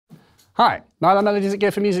Hi, Mylar Melodies at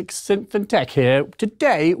Gear4music Synths Tech here.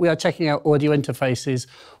 Today we are checking out audio interfaces.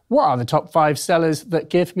 What are the top 5 sellers that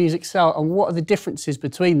Gear4music sell and what are the differences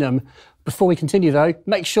between them? Before we continue though,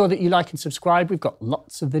 make sure that you like and subscribe. We've got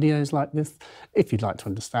lots of videos like this if you'd like to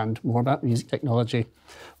understand more about music technology.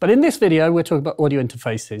 But in this video we're talking about audio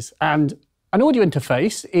interfaces, and an audio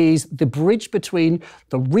interface is the bridge between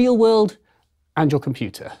the real world and your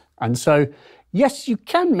computer. And so yes, you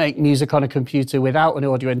can make music on a computer without an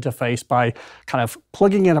audio interface by kind of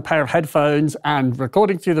plugging in a pair of headphones and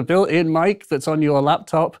recording through the built-in mic that's on your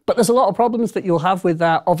laptop. But there's a lot of problems that you'll have with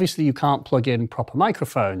that. Obviously, you can't plug in proper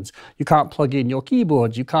microphones. You can't plug in your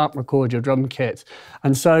keyboard. You can't record your drum kit.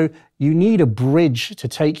 And so you need a bridge to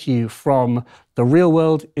take you from the real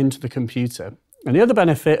world into the computer. And the other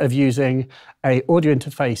benefit of using an audio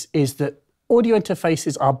interface is that audio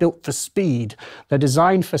interfaces are built for speed. They're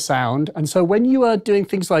designed for sound. And so when you are doing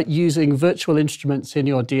things like using virtual instruments in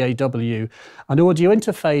your DAW, an audio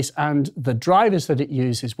interface and the drivers that it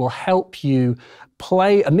uses will help you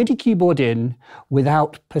play a MIDI keyboard in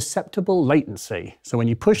without perceptible latency. So when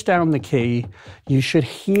you push down the key, you should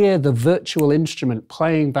hear the virtual instrument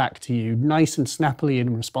playing back to you nice and snappily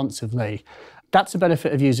and responsively. That's the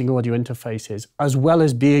benefit of using audio interfaces, as well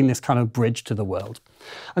as being this kind of bridge to the world.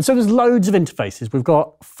 And so there's loads of interfaces. We've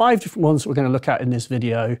got 5 different ones that we're going to look at in this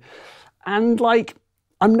video. And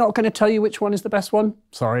I'm not going to tell you which one is the best one,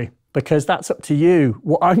 sorry, because that's up to you.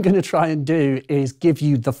 What I'm going to try and do is give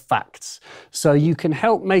you the facts, so you can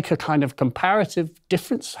help make a kind of comparative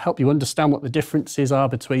difference, help you understand what the differences are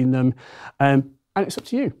between them. And it's up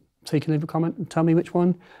to you. So you can leave a comment and tell me which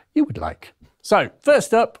one you would like. So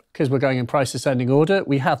first up, because we're going in price ascending order,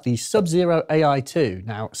 we have the SubZero AI2.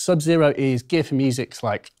 Now, SubZero is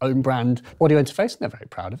Gear4music's own brand audio interface. They're very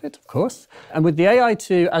proud of it, of course. And with the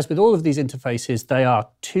AI2, as with all of these interfaces, they are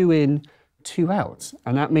 2 in, 2 out.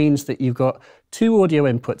 And that means that you've got 2 audio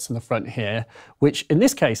inputs in the front here, which in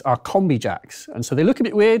this case are combi jacks. And so they look a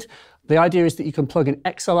bit weird. The idea is that you can plug an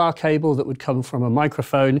XLR cable that would come from a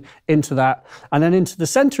microphone into that, and then into the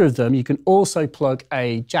center of them, you can also plug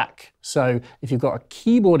a jack. So if you've got a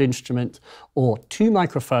keyboard instrument or 2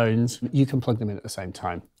 microphones, you can plug them in at the same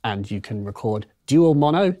time, and you can record dual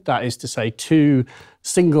mono, that is to say 2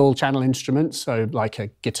 single channel instruments, so like a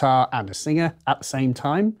guitar and a singer at the same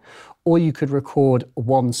time, or you could record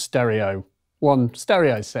one stereo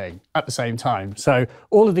sing at the same time. So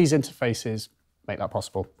all of these interfaces make that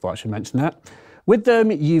possible. Thought I should mention that. With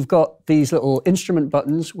them, you've got these little instrument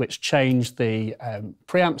buttons which change the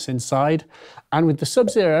preamps inside. And with the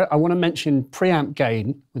SubZero, I want to mention preamp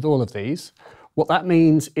gain with all of these. What that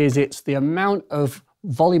means is it's the amount of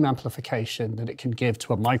volume amplification that it can give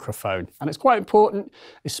to a microphone. And it's quite important,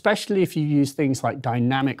 especially if you use things like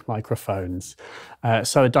dynamic microphones.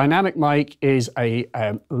 So a dynamic mic is a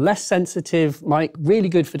less sensitive mic, really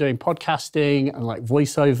good for doing podcasting and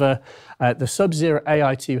voiceover. The SubZero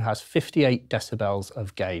AI2 has 58 decibels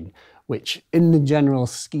of gain, which in the general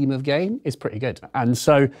scheme of gain is pretty good. And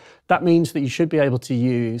so that means that you should be able to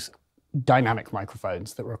use dynamic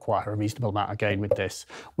microphones that require a reasonable amount of gain with this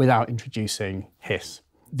without introducing hiss.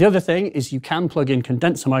 The other thing is you can plug in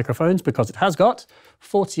condenser microphones because it has got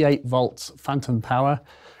 48 volts phantom power.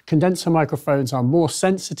 Condenser microphones are more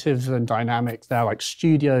sensitive than dynamic. They're like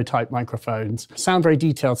studio type microphones. Sound very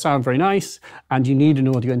detailed, sound very nice, and you need an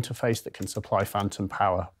audio interface that can supply phantom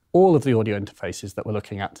power. All of the audio interfaces that we're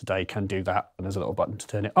looking at today can do that, and there's a little button to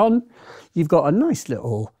turn it on. You've got a nice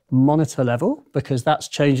little monitor level because that's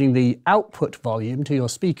changing the output volume to your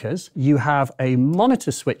speakers. You have a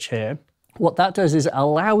monitor switch here. What that does is it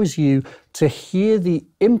allows you to hear the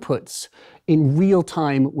inputs in real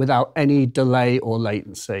time without any delay or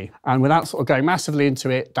latency. And without sort of going massively into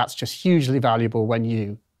it, that's just hugely valuable when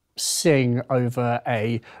you sing over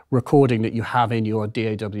a recording that you have in your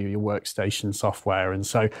DAW, your workstation software. And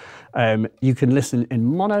so you can listen in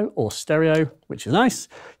mono or stereo, which is nice.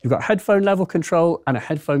 You've got headphone level control and a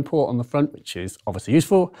headphone port on the front, which is obviously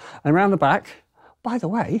useful. And around the back, by the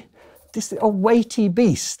way, this is a weighty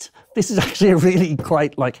beast. This is actually a really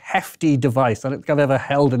quite hefty device. I don't think I've ever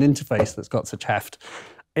held an interface that's got such heft.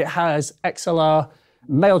 It has XLR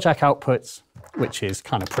male jack outputs, which is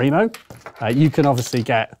kind of primo. You can obviously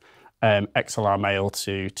get XLR male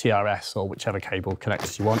to TRS or whichever cable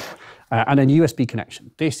connectors you want, and a USB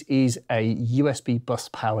connection. This is a USB bus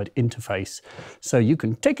powered interface, so you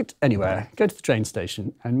can take it anywhere, go to the train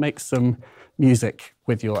station and make some music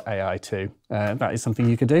with your AI2. That is something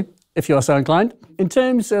you can do if you're so inclined. In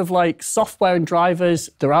terms of software and drivers,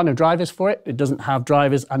 there are no drivers for it. It doesn't have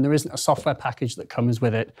drivers, and there isn't a software package that comes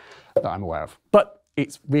with it that I'm aware of. But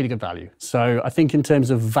it's really good value. So I think in terms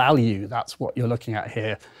of value, that's what you're looking at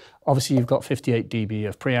here. Obviously, you've got 58 dB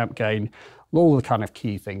of preamp gain, all the kind of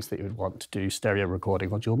key things that you would want to do stereo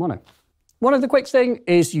recording or dual mono. One of the quick things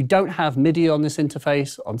is you don't have MIDI on this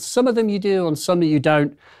interface. On some of them you do, on some you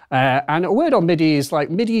don't. And a word on MIDI is like,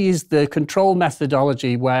 MIDI is the control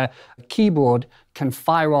methodology where a keyboard can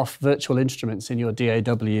fire off virtual instruments in your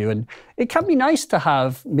DAW. And it can be nice to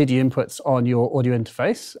have MIDI inputs on your audio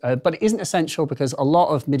interface, but it isn't essential because a lot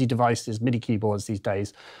of MIDI devices, MIDI keyboards these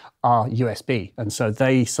days, are USB. And so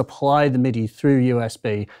they supply the MIDI through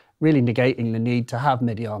USB, really negating the need to have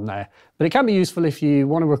MIDI on there. But it can be useful if you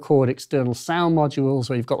want to record external sound modules,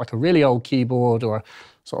 or you've got like a really old keyboard or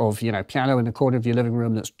sort of, you know, piano in the corner of your living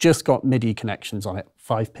room that's just got MIDI connections on it,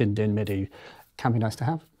 5-pinned in MIDI. Can be nice to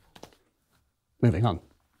have. Moving on.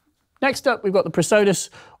 Next up, we've got the PreSonus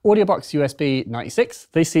Audiobox USB 96.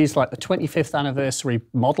 This is like the 25th anniversary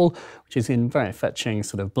model, which is in very fetching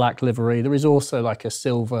sort of black livery. There is also like a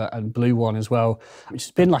silver and blue one as well, which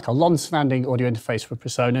has been like a long-standing audio interface for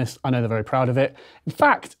PreSonus. I know they're very proud of it. In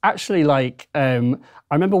fact, actually, like I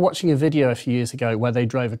remember watching a video a few years ago where they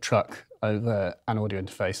drove a truck over an audio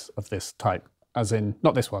interface of this type, as in,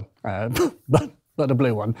 not this one, but the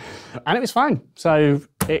blue one, and it was fine. So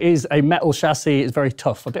it is a metal chassis. It's very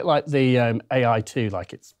tough, a bit like the AI2,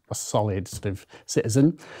 like it's a solid sort of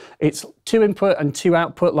citizen. It's 2 input and 2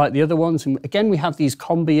 output like the other ones. And again, we have these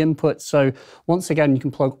combi inputs. So once again, you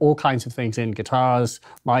can plug all kinds of things in, guitars,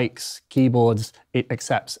 mics, keyboards. It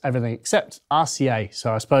accepts everything except RCA.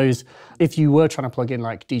 So I suppose if you were trying to plug in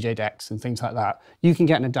like DJ decks and things like that, you can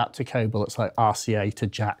get an adapter cable that's like RCA to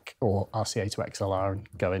jack or RCA to XLR and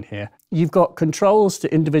go in here. You've got controls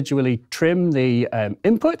to individually trim the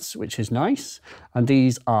inputs, which is nice. And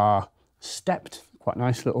these are stepped, quite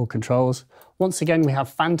nice little controls. Once again, we have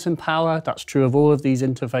phantom power. That's true of all of these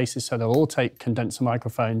interfaces, so they'll all take condenser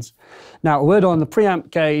microphones. Now, a word on the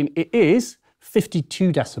preamp gain, it is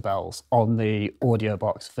 52 decibels on the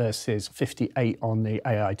Audiobox versus 58 on the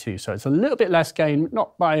AI2. So it's a little bit less gain,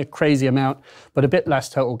 not by a crazy amount, but a bit less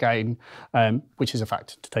total gain, which is a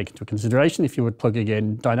factor to take into consideration if you were plugging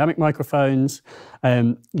in dynamic microphones.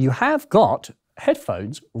 You have got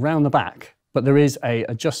headphones round the back, but there is an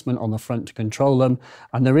adjustment on the front to control them,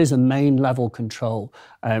 and there is a main level control,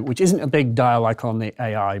 which isn't a big dial like on the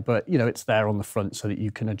AI, but you know, it's there on the front so that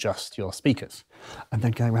you can adjust your speakers. And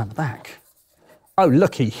then going around the back, oh,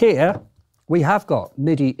 looky here, we have got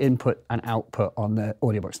MIDI input and output on the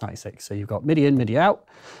Audiobox 96. So you've got MIDI in, MIDI out,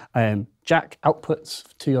 jack outputs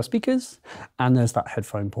to your speakers, and there's that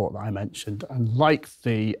headphone port that I mentioned. And like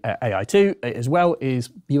the AI2, it as well is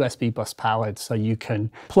USB bus powered, so you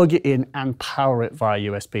can plug it in and power it via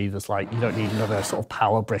USB. There's like, you don't need another sort of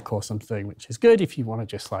power brick or something, which is good if you want to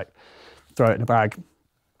just like throw it in a bag.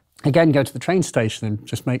 Again, go to the train station and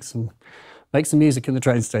just make some music in the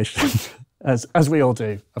train station. As we all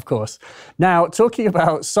do, of course. Now, talking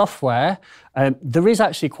about software, there is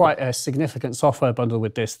actually quite a significant software bundle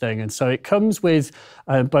with this thing. And so it comes with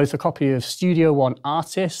both a copy of Studio One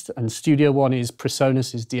Artist, and Studio One is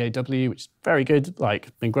PreSonus's DAW, which is very good,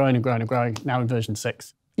 like been growing and growing and growing, now in version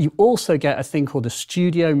 6. You also get a thing called the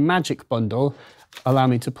Studio Magic Bundle. Allow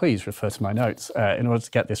me to please refer to my notes in order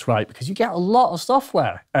to get this right, because you get a lot of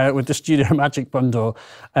software with the Studio Magic Bundle.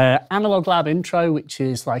 Analog Lab Intro, which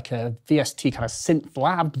is like a VST kind of synth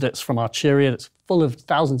lab that's from Arturia, that's full of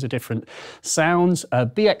thousands of different sounds.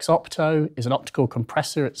 BX Opto is an optical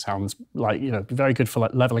compressor. It sounds like, you know, very good for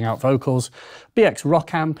like leveling out vocals. BX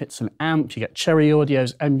Rock Amp, it's an amp. You get Cherry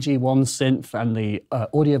Audio's MG1 synth and the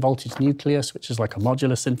Audio Voltage Nucleus, which is like a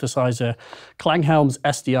modular synthesizer. Klanghelm's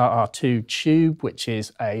SDR-R2 Tube, which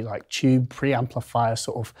is a like tube preamplifier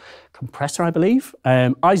sort of compressor, I believe.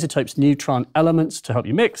 Isotope's Neutron Elements to help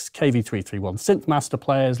you mix. KV331 synth master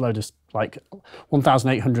players, load of like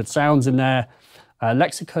 1,800 sounds in there.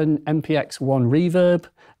 Lexicon MPX1 Reverb,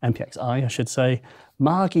 MPXI I should say.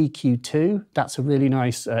 Marg EQ2, that's a really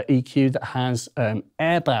nice EQ that has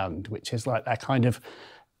Airband, which is like that kind of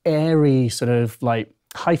airy sort of like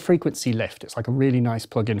high frequency lift. It's like a really nice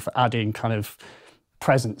plugin for adding kind of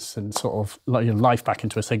presence and sort of life back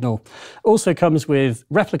into a signal. Also comes with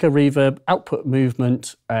Replica Reverb, Output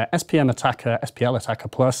Movement, SPL Attacker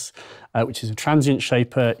Plus, which is a transient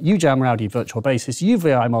shaper, UJAM Rowdy virtual bassist,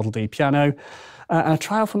 UVI Model D piano, and a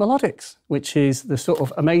trial for Melodics, which is the sort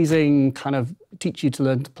of amazing kind of teach you to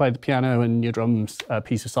learn to play the piano and your drums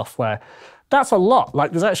piece of software. That's a lot.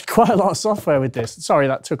 Like, there's actually quite a lot of software with this. Sorry,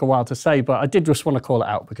 that took a while to say, but I did just want to call it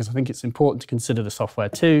out because I think it's important to consider the software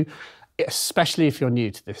too. especially if you're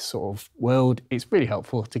new to this sort of world, it's really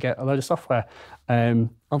helpful to get a load of software.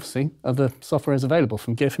 Obviously, other software is available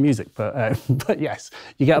from Gear4music, but yes,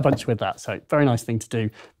 you get a bunch with that. So very nice thing to do.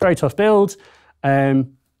 Very tough build.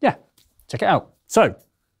 Yeah, check it out. So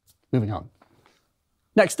moving on.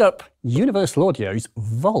 Next up, Universal Audio's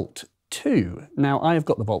Vault 2. Now, I have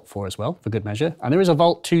got the Vault 4 as well, for good measure, and there is a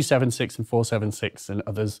Vault 276 and 476 and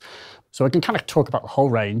others. So I can kind of talk about the whole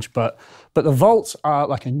range, but the Vaults are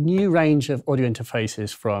like a new range of audio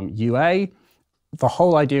interfaces from UA. The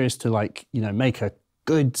whole idea is to make a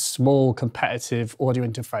good, small, competitive audio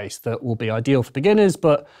interface that will be ideal for beginners,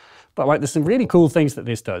 but there's some really cool things that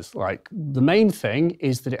this does. Like, the main thing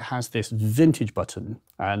is that it has this vintage button,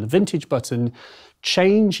 and the vintage button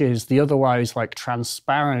changes the otherwise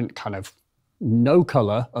transparent kind of no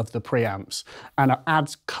color of the preamps, and it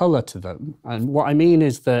adds color to them. And what I mean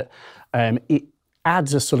is that it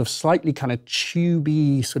adds a sort of slightly kind of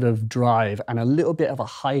tubey sort of drive and a little bit of a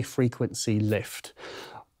high frequency lift.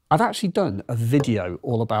 I've actually done a video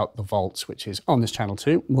all about the Vaults, which is on this channel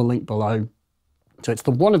too. We'll link below. So it's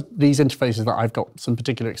one of these interfaces that I've got some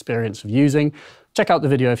particular experience of using. Check out the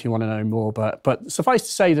video if you want to know more, but suffice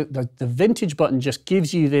to say that the vintage button just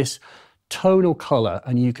gives you this tonal color,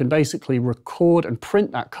 and you can basically record and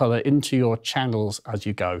print that color into your channels as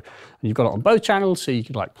you go. And you've got it on both channels, so you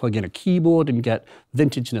can plug in a keyboard and get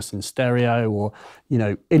vintageness in stereo, or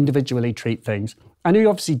individually treat things. And you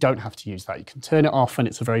obviously don't have to use that. You can turn it off, and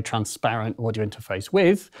it's a very transparent audio interface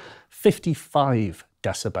with 55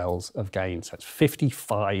 decibels of gain. So it's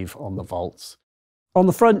 55 on the Vaults. On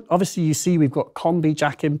the front, obviously you see we've got combi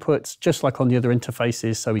jack inputs, just like on the other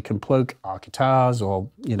interfaces. So we can plug our guitars or,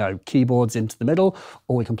 keyboards into the middle,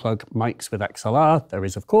 or we can plug mics with XLR. There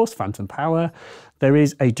is, of course, phantom power. There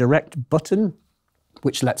is a direct button,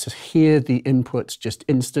 which lets us hear the inputs just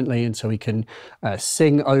instantly, and so we can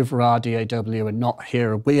sing over our DAW and not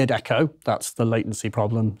hear a weird echo. That's the latency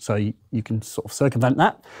problem, so you can sort of circumvent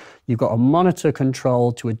that. You've got a monitor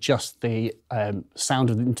control to adjust the sound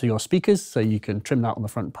into your speakers, so you can trim that on the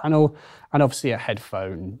front panel, and obviously a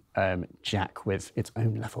headphone jack with its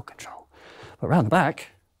own level control. But around the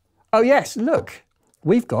back, oh yes, look,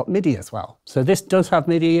 we've got MIDI as well. So this does have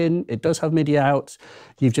MIDI in, it does have MIDI out.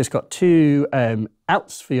 You've just got two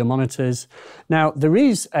outs for your monitors. Now, there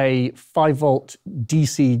is a 5-volt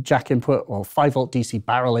DC jack input or 5-volt DC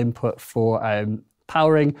barrel input for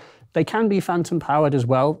powering. They can be phantom powered as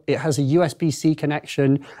well. It has a USB-C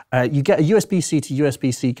connection. You get a USB-C to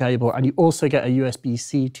USB-C cable, and you also get a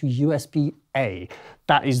USB-C to USB-A.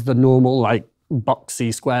 That is the normal,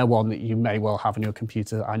 boxy square one that you may well have on your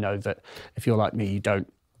computer. I know that if you're like me, you don't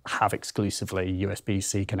have exclusively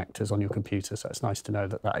USB-C connectors on your computer, so it's nice to know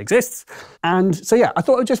that that exists. And so yeah, I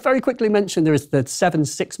thought I'd just very quickly mention there is the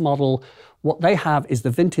 7.6 model. What they have is the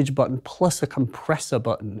vintage button plus a compressor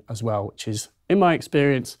button as well, which is, in my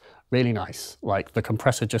experience, really nice. The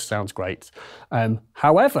compressor just sounds great.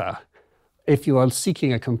 However, if you are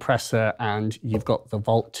seeking a compressor and you've got the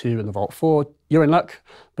Vault 2 and the Vault 4, you're in luck,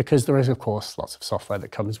 because there is, of course, lots of software that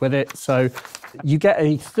comes with it. So you get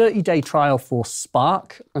a 30-day trial for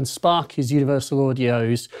Spark, and Spark is Universal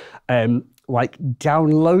Audio's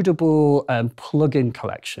downloadable plugin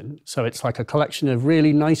collection. So it's like a collection of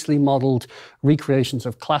really nicely modeled recreations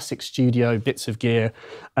of classic studio bits of gear,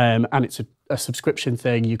 and it's a subscription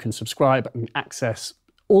thing. You can subscribe and access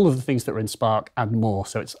all of the things that are in Spark and more.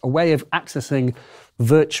 So it's a way of accessing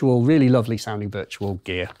virtual, really lovely sounding virtual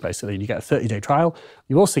gear, basically. You get a 30-day trial.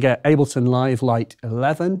 You also get Ableton Live Lite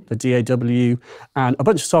 11, the DAW, and a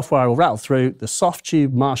bunch of software I will rattle through. The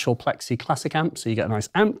Softube Marshall Plexi Classic amp, so you get a nice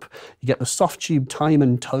amp. You get the Softube Time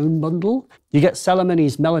and Tone bundle. You get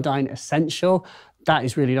Celemony's Melodyne Essential. That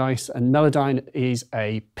is really nice, and Melodyne is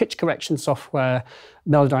a pitch correction software.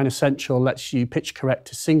 Melodyne Essential lets you pitch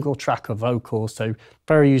correct a single track of vocals, so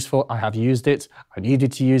very useful. I have used it. I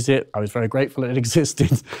needed to use it. I was very grateful it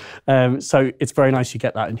existed. So it's very nice you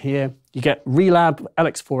get that in here. You get Relab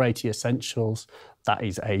LX480 Essentials. That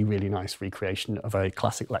is a really nice recreation of a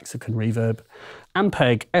classic Lexicon reverb.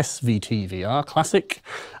 Ampeg SVT VR Classic.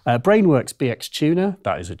 Brainworks BX Tuner.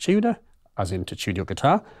 That is a tuner, as in to tune your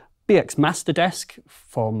guitar. BX Master Desk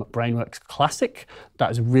from Brainworks Classic.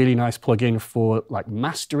 That is a really nice plugin for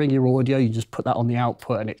mastering your audio. You just put that on the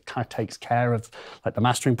output and it kind of takes care of the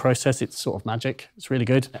mastering process. It's sort of magic. It's really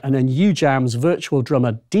good. And then UJam's Virtual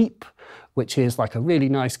Drummer Deep, which is a really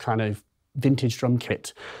nice kind of vintage drum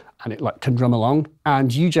kit, and it can drum along. And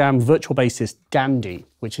UJam Virtual Bassist Dandy,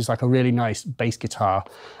 which is a really nice bass guitar.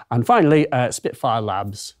 And finally, Spitfire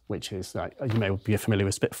Labs, which is, you may be familiar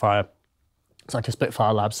with Spitfire. It's like a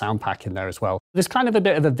Spitfire Lab sound pack in there as well. There's kind of a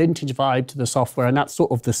bit of a vintage vibe to the software, and that's sort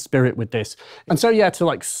of the spirit with this. And so yeah, to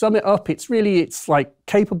like sum it up, it's like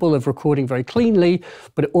capable of recording very cleanly,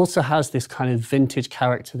 but it also has this kind of vintage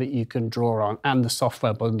character that you can draw on, and the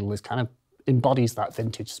software bundle is kind of embodies that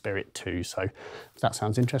vintage spirit too. So if that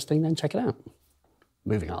sounds interesting, then check it out.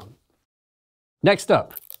 Moving on. Next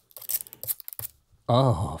up.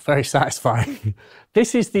 Oh, very satisfying.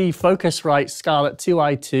 This is the Focusrite Scarlett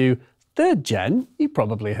 2i2 3rd gen. You've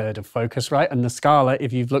probably heard of Focusrite and the Scarlett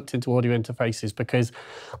if you've looked into audio interfaces, because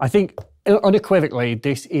I think unequivocally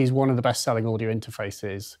this is one of the best selling audio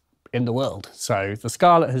interfaces in the world. So the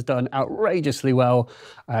Scarlett has done outrageously well,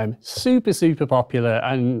 super, super popular,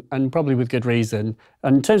 and probably with good reason.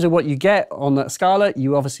 And in terms of what you get on that Scarlett,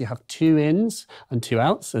 you obviously have 2 ins and 2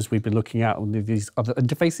 outs, as we've been looking at on these other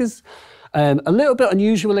interfaces. A little bit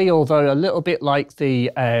unusually, although a little bit like the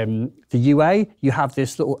UA, you have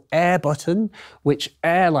this little air button, which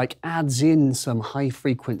air like adds in some high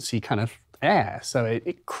frequency kind of air. So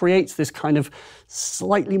it creates this kind of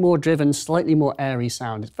slightly more driven, slightly more airy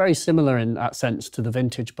sound. It's very similar in that sense to the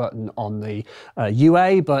vintage button on the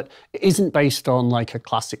UA, but it isn't based on like a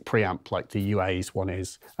classic preamp like the UA's one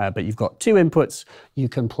is. But you've got 2 inputs. You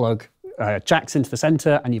can plug jacks into the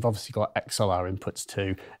center, and you've obviously got XLR inputs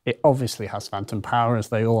too. It obviously has phantom power, as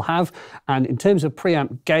they all have. And in terms of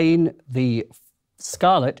preamp gain, the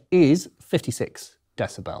Scarlett is 56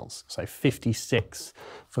 decibels. So 56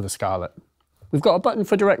 for the Scarlett. We've got a button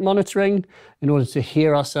for direct monitoring in order to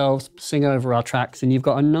hear ourselves sing over our tracks, and you've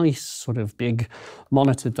got a nice sort of big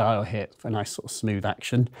monitor dial here for a nice sort of smooth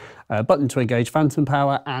action. A button to engage phantom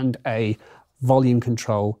power, and a volume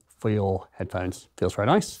control for your headphones. Feels very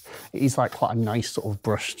nice. It is like quite a nice sort of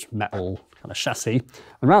brushed metal kind of chassis.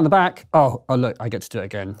 And around the back, oh look, I get to do it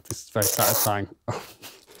again. This is very satisfying.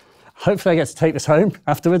 Hopefully I get to take this home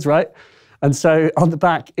afterwards, right? And so on the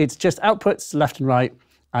back, it's just outputs left and right,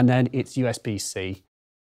 and then it's USB-C.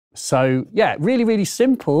 So yeah, really, really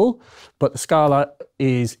simple, but the Scarlett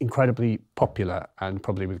is incredibly popular, and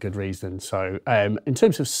probably with good reason. So in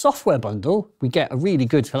terms of software bundle, we get a really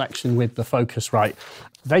good selection with the Focusrite.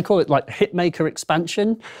 They call it like Hitmaker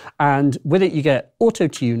expansion, and with it you get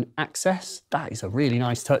auto-tune access. That is a really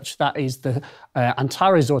nice touch. That is the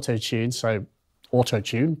Antares auto-tune, so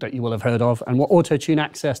auto-tune that you will have heard of. And what auto-tune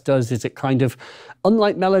access does is it kind of,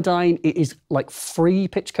 unlike Melodyne, it is like free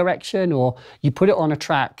pitch correction, or you put it on a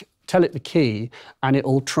track, tell it the key, and it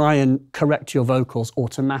will try and correct your vocals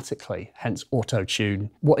automatically, hence auto-tune.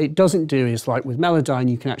 What it doesn't do is, like with Melodyne,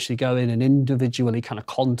 you can actually go in and individually kind of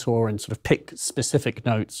contour and sort of pick specific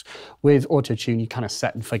notes. With auto-tune, you kind of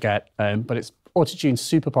set and forget, but it's auto-tune's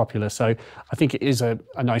super popular, so I think it is a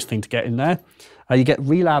nice thing to get in there. You get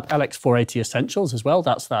Relab LX480 Essentials as well.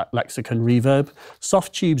 That's that Lexicon reverb.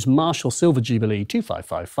 Softtube's Marshall Silver Jubilee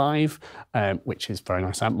 2555, which is very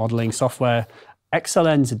nice amp modeling software.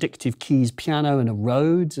 XLN's Addictive Keys piano and a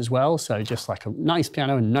Rhodes as well. So just like a nice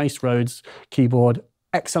piano and nice Rhodes keyboard.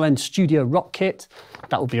 XLN Studio Rock Kit.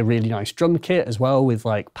 That would be a really nice drum kit as well, with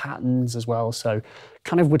like patterns as well. So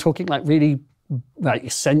kind of, we're talking like really like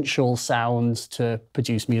essential sounds to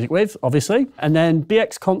produce music with, obviously. And then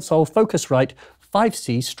BX Console Focusrite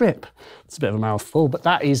 5C Strip. It's a bit of a mouthful, but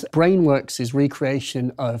that is Brainworks'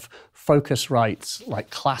 recreation of Focusrite's like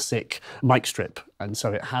classic mic strip. And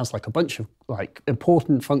so it has like a bunch of like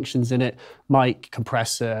important functions in it: mic,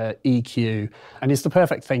 compressor, EQ, and it's the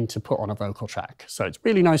perfect thing to put on a vocal track. So it's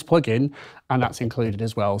really nice plugin, and that's included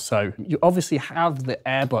as well. So you obviously have the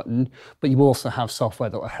air button, but you also have software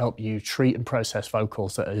that will help you treat and process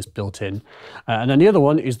vocals that is built in. And then the other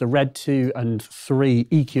one is the Red 2 and 3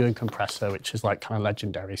 EQ and compressor, which is like kind of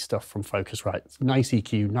legendary stuff from Focusrite. Nice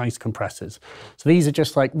EQ, nice compressors. So these are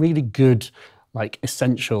just like really good like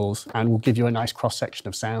essentials, and will give you a nice cross section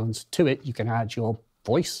of sounds. To it you can add your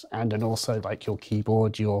voice, and then also like your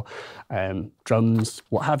keyboard, your drums,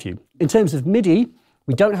 what have you. In terms of MIDI,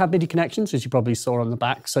 we don't have MIDI connections, as you probably saw on the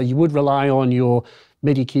back, so you would rely on your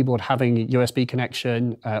MIDI keyboard having a USB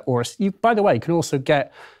connection, or you, by the way, can also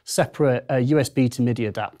get separate USB to MIDI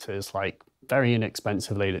adapters, like very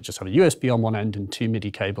inexpensively, that just have a USB on one end and 2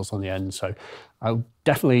 MIDI cables on the end. So I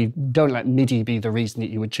definitely don't let MIDI be the reason that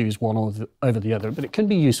you would choose one over the other, but it can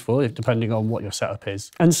be useful depending on what your setup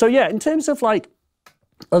is. And so yeah, in terms of like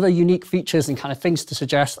other unique features and kind of things to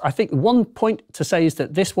suggest, I think one point to say is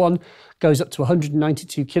that this one goes up to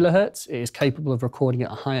 192 kilohertz. It is capable of recording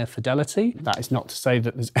at a higher fidelity. That is not to say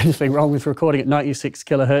that there's anything wrong with recording at 96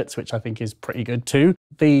 kilohertz, which I think is pretty good too.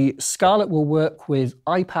 The Scarlett will work with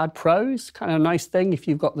iPad Pros, kind of a nice thing. If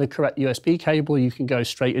you've got the correct USB cable, you can go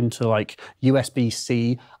straight into like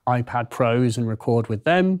USB-C iPad Pros and record with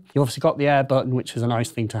them. You've obviously got the Air button, which is a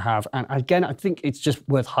nice thing to have. And again, I think it's just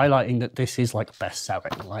worth highlighting that this is like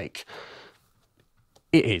best-selling. Like,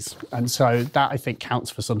 it is. And so that, I think,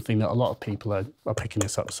 counts for something that a lot of people are picking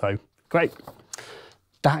this up. So great.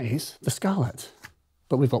 That is the Scarlett.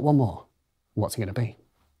 But we've got one more. What's it going to be?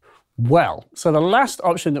 Well, so the last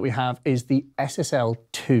option that we have is the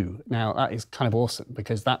SSL2. Now, that is kind of awesome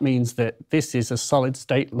because that means that this is a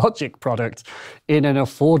solid-state Logic product in an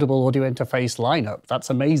affordable audio interface lineup. That's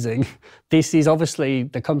amazing. This is obviously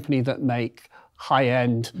the company that make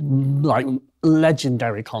high-end, like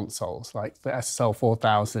legendary consoles like the SSL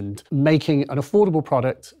 4000, making an affordable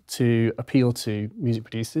product to appeal to music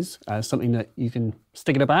producers, something that you can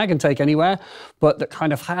stick in a bag and take anywhere, but that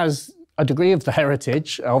kind of has a degree of the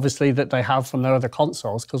heritage, obviously, that they have from their other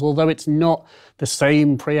consoles, because although it's not the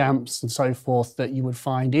same preamps and so forth that you would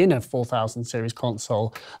find in a 4000 series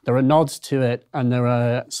console, there are nods to it, and there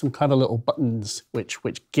are some clever little buttons which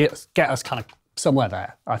get us kind of somewhere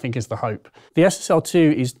there, I think, is the hope. The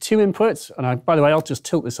SSL2 is 2 inputs, and by the way, I'll just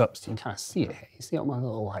tilt this up so you can kind of see it here. You see it on my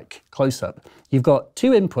little like close-up. You've got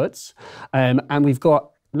 2 inputs, and we've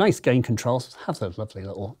got nice gain controls. Have those lovely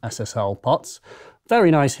little SSL pots.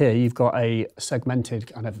 Very nice here. You've got a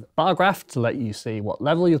segmented kind of bar graph to let you see what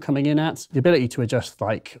level you're coming in at. The ability to adjust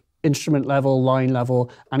like instrument level, line level,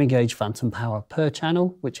 and engage phantom power per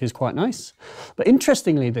channel, which is quite nice. But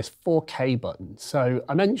interestingly, this 4K button. So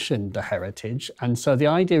I mentioned the heritage, and so the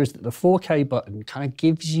idea is that the 4K button kind of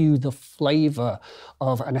gives you the flavor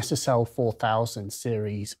of an SSL 4000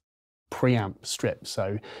 series preamp strip.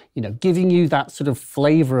 So, you know, giving you that sort of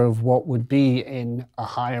flavor of what would be in a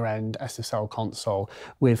higher end SSL console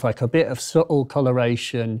with like a bit of subtle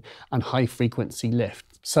coloration and high frequency lift.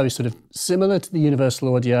 So sort of similar to the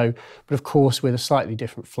Universal Audio, but of course with a slightly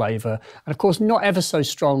different flavor. And of course not ever so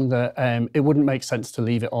strong that it wouldn't make sense to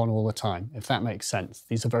leave it on all the time, if that makes sense.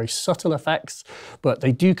 These are very subtle effects, but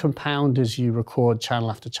they do compound as you record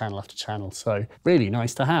channel after channel after channel. So really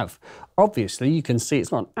nice to have. Obviously you can see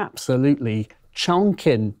it's not absolutely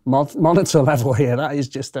chunking monitor level here. That is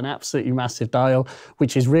just an absolutely massive dial,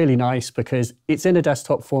 which is really nice because it's in a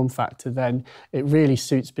desktop form factor. Then it really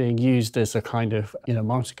suits being used as a kind of, you know,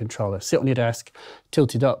 monitor controller. Sit on your desk,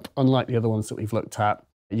 tilted up, unlike the other ones that we've looked at.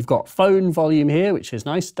 You've got phone volume here, which is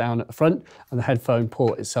nice, down at the front, and the headphone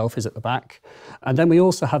port itself is at the back. And then we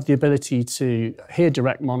also have the ability to hear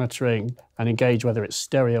direct monitoring and engage whether it's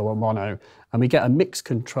stereo or mono. And we get a mix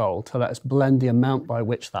control to let us blend the amount by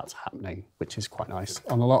which that's happening, which is quite nice.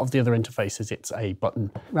 On a lot of the other interfaces, it's a button.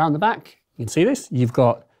 Around the back, you can see this. You've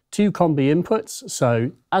got 2 combi inputs.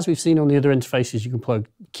 So as we've seen on the other interfaces, you can plug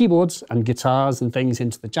keyboards and guitars and things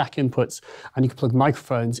into the jack inputs, and you can plug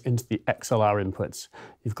microphones into the XLR inputs.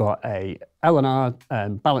 You've got a L&R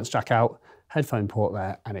balance jack out, headphone port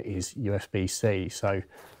there, and it is USB-C. So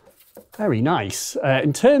very nice.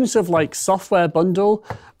 In terms of like software bundle,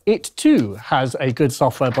 it too has a good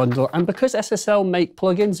software bundle, and because SSL make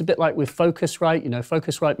plugins, a bit like with Focusrite, you know,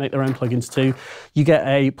 Focusrite make their own plugins too, you get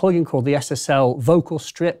a plugin called the SSL Vocal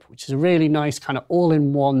Strip, which is a really nice kind of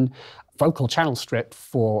all-in-one vocal channel strip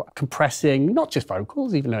for compressing, not just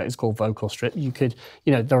vocals, even though it's called Vocal Strip. You could,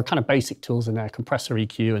 you know, there are kind of basic tools in there, compressor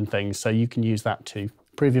EQ and things, so you can use that too.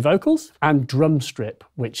 Improve your vocals, and Drum Strip,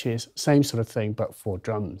 which is same sort of thing but for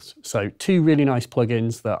drums. So 2 really nice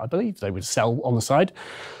plugins that I believe they would sell on the side,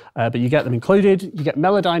 but you get them included. You get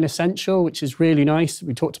Melodyne Essential, which is really nice.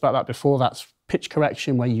 We talked about that before. That's pitch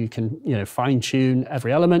correction where you can, you know, fine tune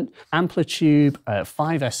every element. Amplitube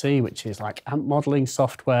 5SE, which is like amp modeling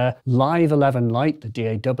software. Live 11 Lite, the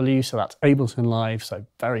DAW, so that's Ableton Live, so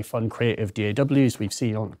very fun creative DAWs we've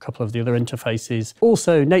seen on a couple of the other interfaces.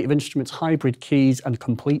 Also Native Instruments Hybrid Keys and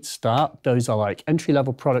Complete Start. Those are like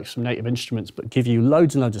entry-level products from Native Instruments, but give you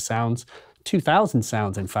loads and loads of sounds. 2,000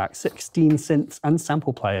 sounds, in fact, 16 synths and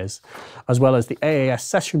sample players, as well as the AAS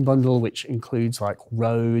Session Bundle, which includes like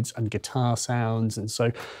Rhodes and guitar sounds, and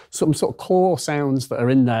so some sort of core sounds that are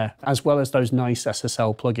in there, as well as those nice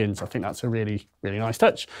SSL plugins. I think that's a really, really nice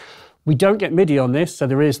touch. We don't get MIDI on this, so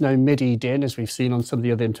there is no MIDI DIN, as we've seen on some of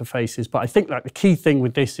the other interfaces, but I think like the key thing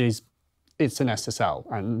with this is it's an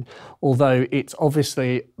SSL, and although it's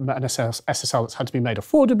obviously an SSL that's had to be made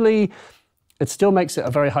affordably, it still makes it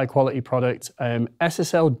a very high quality product.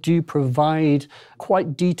 SSL do provide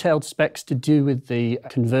quite detailed specs to do with the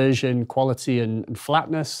conversion, quality and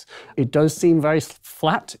flatness. It does seem very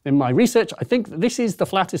flat in my research. I think this is the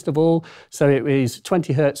flattest of all. So it is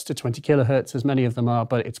 20 hertz to 20 kilohertz, as many of them are,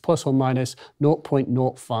 but it's plus or minus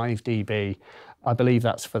 0.05 dB. I believe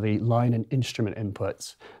that's for the line and instrument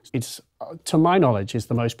inputs. It's, to my knowledge, is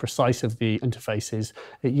the most precise of the interfaces.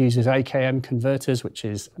 It uses AKM converters, which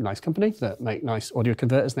is a nice company that make nice audio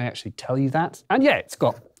converters, and they actually tell you that. And yeah, it's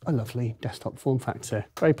got a lovely desktop form factor,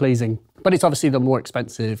 very pleasing. But it's obviously the more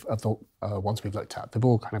expensive of the ones we've looked at. They've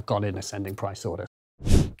all kind of gone in ascending price order.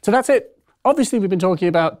 So that's it. Obviously, we've been talking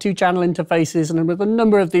about 2-channel interfaces, and with a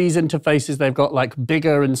number of these interfaces, they've got like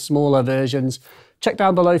bigger and smaller versions. Check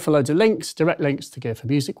down below for loads of links, direct links to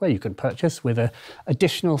Gear4music, where you can purchase with an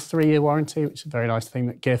additional 3-year warranty, which is a very nice thing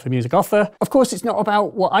that Gear4music offer. Of course, it's not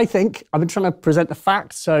about what I think. I've been trying to present the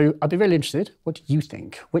facts, so I'd be really interested. What do you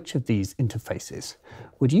think? Which of these interfaces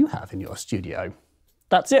would you have in your studio?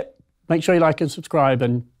 That's it. Make sure you like and subscribe,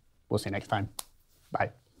 and we'll see you next time.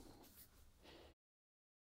 Bye.